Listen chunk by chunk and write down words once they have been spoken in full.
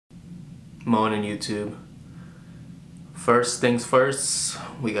moaning YouTube. First things first,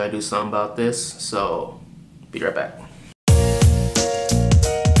 we gotta do something about this, so be right back.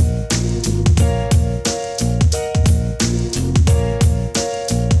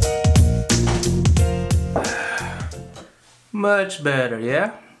 Much better,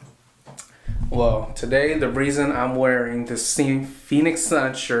 yeah? Well, today the reason I'm wearing this Phoenix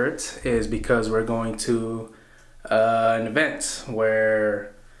Sun shirt is because we're going to an event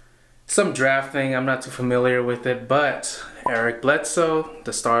where some draft thing, I'm not too familiar with it, but Eric Bledsoe,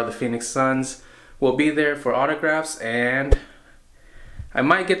 the star of the Phoenix Suns, will be there for autographs, and I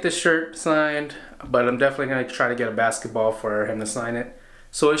might get this shirt signed, but I'm definitely going to try to get a basketball for him to sign it.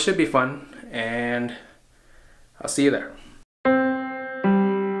 So it should be fun, and I'll see you there.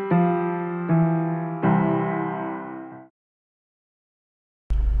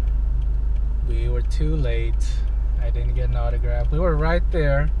 We were too late. I didn't get an autograph. We were right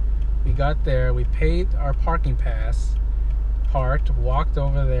there. We got there. We paid our parking pass, parked, walked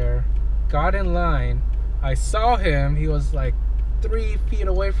over there, got in line. I saw him. He was like 3 feet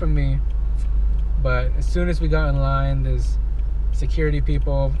away from me. But as soon as we got in line, there's security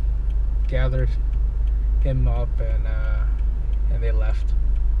people gathered him up, and they left.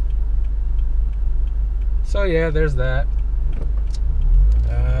 So yeah, there's that.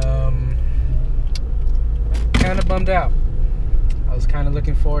 Kind of bummed out. I was kind of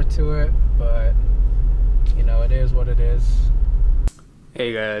looking forward to it, but you know, it is what it is.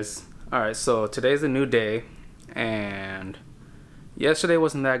 Hey guys, alright, so today's a new day, and yesterday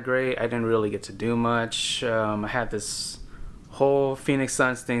wasn't that great. I didn't really get to do much. I had this whole Phoenix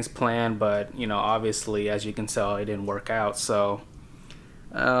Suns things planned, but you know, obviously, as you can tell, it didn't work out. So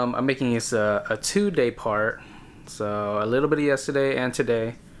I'm making this a 2-day part, so a little bit of yesterday and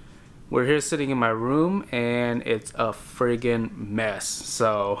today. We're here sitting in my room, and it's a friggin' mess.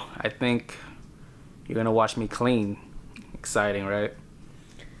 So I think you're gonna watch me clean. Exciting, right?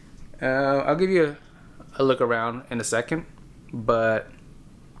 I'll give you a look around in a second, but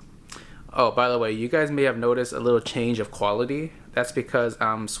oh, by the way, you guys may have noticed a little change of quality. That's because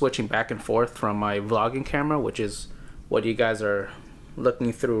I'm switching back and forth from my vlogging camera, which is what you guys are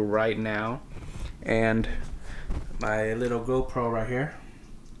looking through right now, and my little GoPro right here.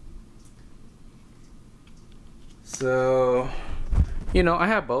 So, you know, I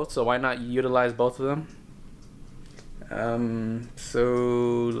have both, so why not utilize both of them?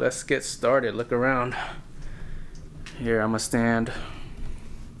 So let's get started. Look around. Here, I'm gonna stand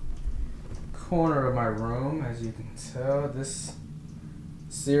corner of my room. As you can tell, this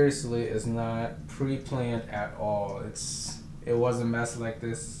seriously is not pre-planned at all. It was a mess like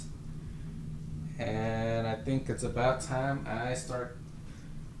this, and I think it's about time I start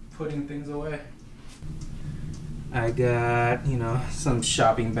putting things away. I got, you know, some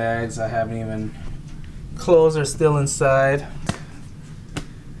shopping bags. I haven't even, clothes are still inside.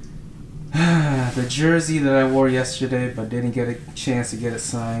 The jersey that I wore yesterday but didn't get a chance to get it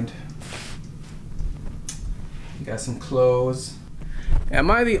signed. Got some clothes. Am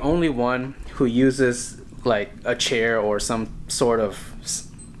I the only one who uses like a chair or some sort of,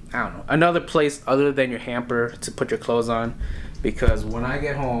 I don't know, another place other than your hamper to put your clothes on? Because when I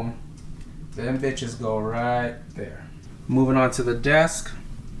get home, them bitches go right there. Moving on to the desk.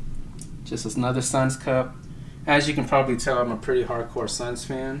 Just another Suns cup. As you can probably tell, I'm a pretty hardcore Suns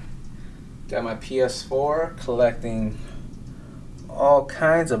fan. Got my PS4, collecting all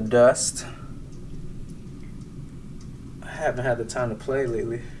kinds of dust. I haven't had the time to play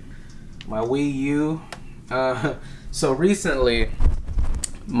lately. My Wii U. So recently,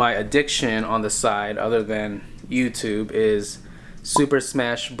 my addiction on the side, other than YouTube, is Super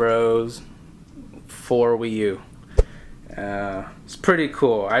Smash Bros. For Wii U. It's pretty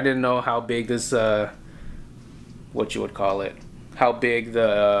cool. I didn't know how big this, what you would call it, how big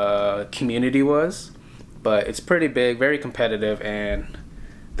the community was, but it's pretty big, very competitive, and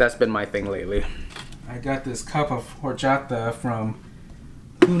that's been my thing lately. I got this cup of horchata from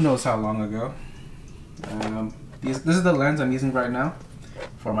who knows how long ago. This is the lens I'm using right now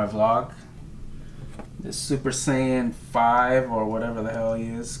for my vlog. This Super Saiyan 5 or whatever the hell he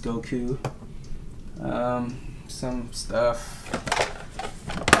is, Goku. Some stuff.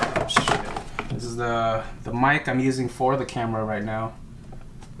 Oh, shit. This is the mic I'm using for the camera right now.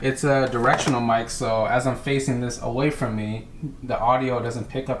 It's a directional mic, so as I'm facing this away from me, the audio doesn't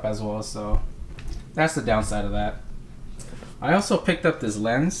pick up as well, so that's the downside of that. I also picked up this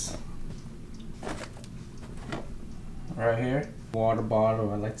lens right here. Water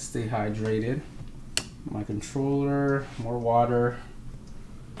bottle, I like to stay hydrated. My controller, more water,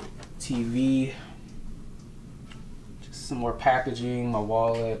 TV, just some more packaging, my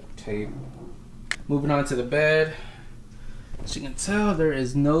wallet, tape. Moving on to the bed. As you can tell, there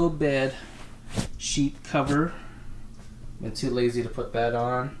is no bed sheet cover. Been too lazy to put that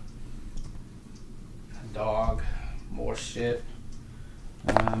on. Dog, more shit.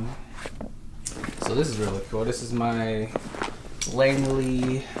 So this is really cool. This is my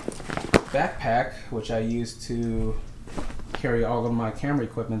Langley backpack, which I use to carry all of my camera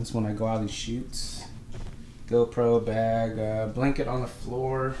equipment when I go out and shoot. GoPro bag, blanket on the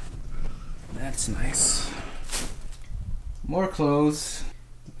floor. That's nice. More clothes.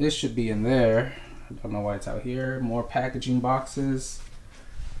 This should be in there. I don't know why it's out here. More packaging boxes.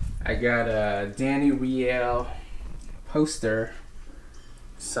 I got a Danny Riel poster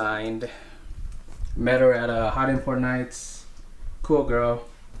signed. Met her at a Hot Import Nights. Cool girl.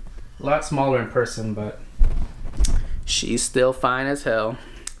 A lot smaller in person, but she's still fine as hell.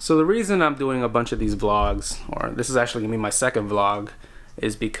 So the reason I'm doing a bunch of these vlogs, or this is actually gonna be my second vlog,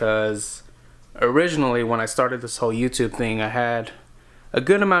 is because originally when I started this whole YouTube thing, I had a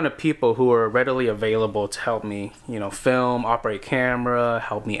good amount of people who were readily available to help me, you know, film, operate camera,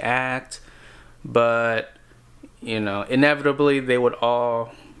 help me act. But, you know, inevitably they would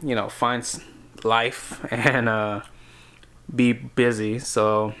all, you know, find life and be busy.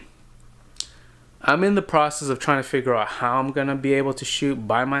 So I'm in the process of trying to figure out how I'm gonna be able to shoot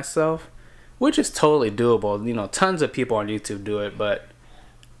by myself, which is totally doable. You know, tons of people on YouTube do it, but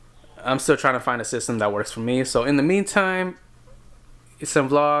I'm still trying to find a system that works for me. So in the meantime, it's some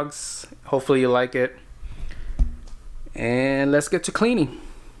vlogs. Hopefully you like it. And let's get to cleaning.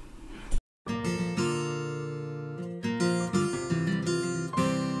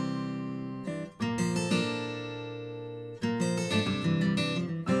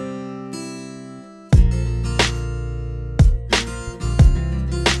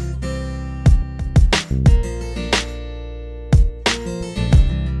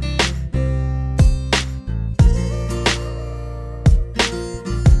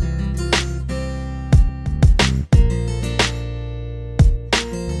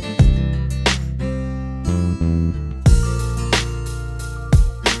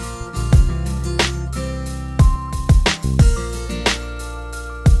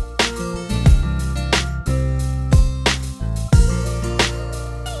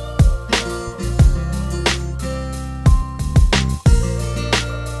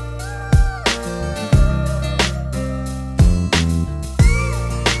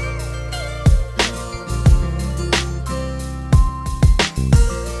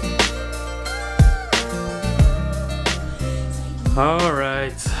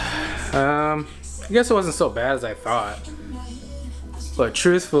 Alright, I guess it wasn't so bad as I thought, but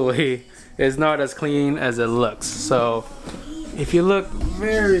truthfully it's not as clean as it looks. So if you look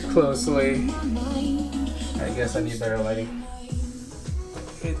very closely, I guess I need better lighting.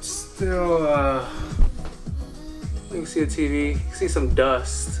 It's still you can see the TV, you can see some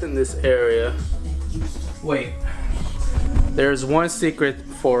dust in this area. Wait, there's one secret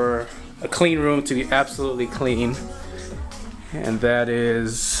for a clean room to be absolutely clean, and that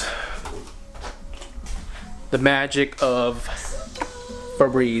is the magic of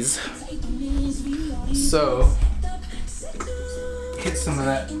Febreze. So hit some of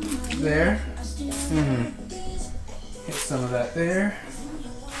that there. Hit some of that there.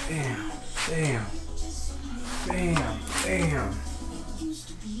 Bam, bam, bam, bam.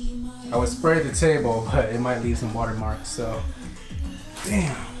 I would spray the table, but it might leave some watermarks. So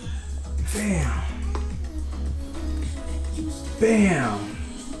bam, bam, bam.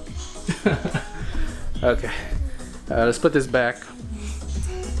 Okay, let's put this back.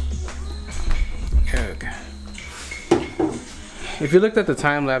 Okay. If you looked at the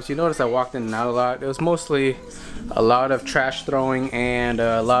time lapse, you notice I walked in and out a lot. It was mostly a lot of trash throwing and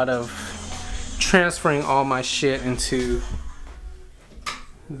a lot of transferring all my shit into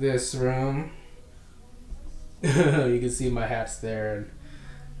this room. You can see my hats there.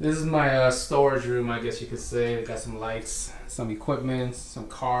 This is my storage room, I guess you could say. I got some lights, some equipment, some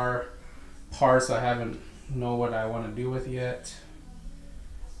car parts I haven't know what I want to do with yet.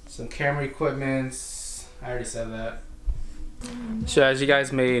 Some camera equipment. I already said that. So as you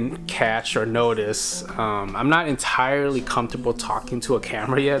guys may catch or notice, I'm not entirely comfortable talking to a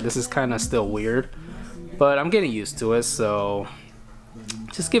camera yet. This is kind of still weird, but I'm getting used to it, so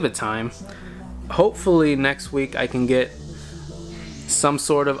just give it time. Hopefully next week I can get some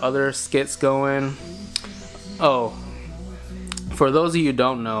sort of other skits going. Oh, for those of you who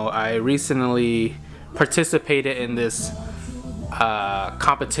don't know, I recently participated in this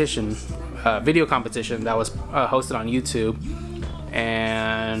competition, video competition that was hosted on YouTube,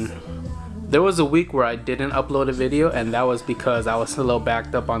 and There was a week where I didn't upload a video, and that was because I was a little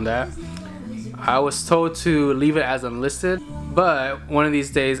backed up on that. I was told to leave it as unlisted, but one of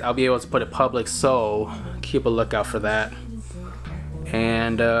these days I'll be able to put it public, so keep a lookout for that.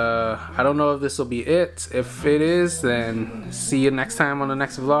 And I don't know if this will be it. If it is, then see you next time on the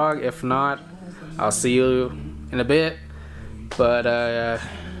next vlog. If not, I'll see you in a bit. But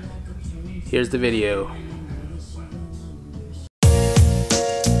here's the video.